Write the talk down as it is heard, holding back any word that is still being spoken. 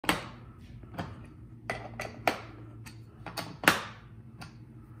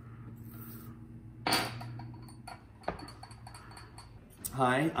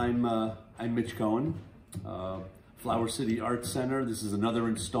Hi, I'm Mitch Cohen, Flower City Arts Center. This is another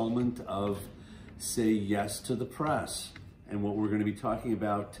installment of Say Yes to the Press. And what we're going to be talking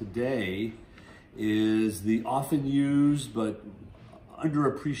about today is the often used but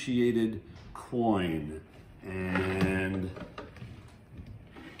underappreciated Quoin. And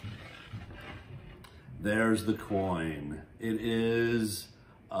there's the Quoin. It is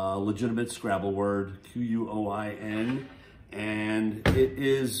a legitimate Scrabble word, Q-U-O-I-N. And it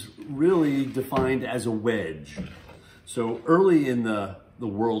is really defined as a wedge. So early in the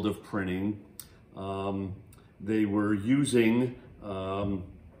world of printing, they were using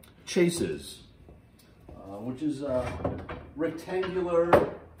chases, which is a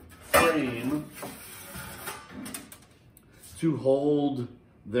rectangular frame to hold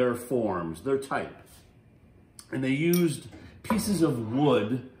their forms, their type. And they used pieces of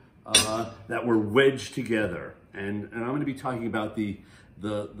wood that were wedged together. And I'm going to be talking about the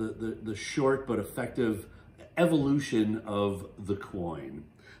short but effective evolution of the Quoin.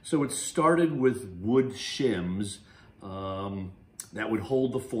 So it started with wood shims that would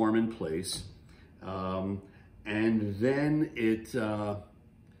hold the form in place, and then it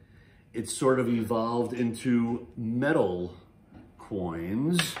sort of evolved into metal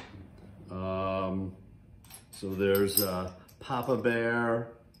coins. So there's Papa Bear.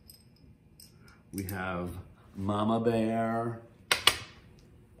 We have Mama Bear,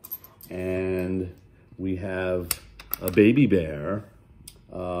 and we have a baby bear,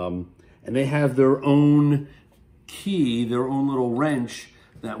 and they have their own key, their own little wrench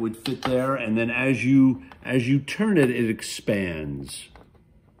that would fit there, and then as you turn it, it expands.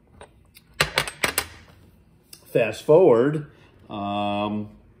 Fast forward, and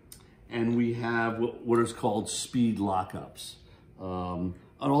we have what is called speed lockups.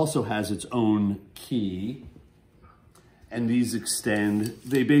 It also has its own key. And these extend.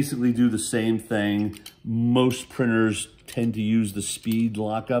 They basically do the same thing. Most printers tend to use the speed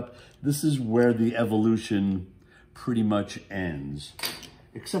lockup. This is where the evolution pretty much ends.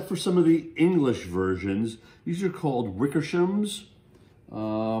 Except for some of the English versions. These are called Wickershams.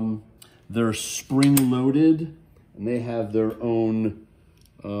 They're spring-loaded, and they have their own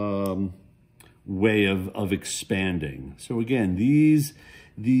way of expanding. So again, these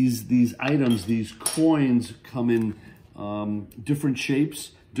items, these coins come in different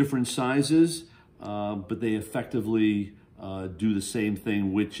shapes, different sizes, but they effectively do the same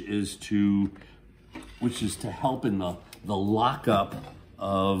thing, which is to help in the lockup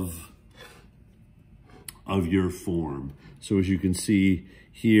of your form. So as you can see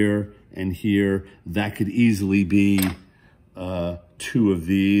here and here, that could easily be two of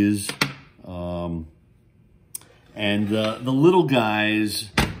these. And the little guys,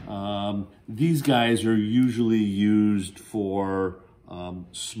 these guys are usually used for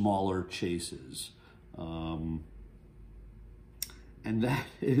smaller chases. And that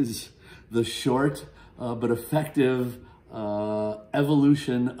is the short but effective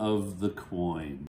evolution of the Quoin.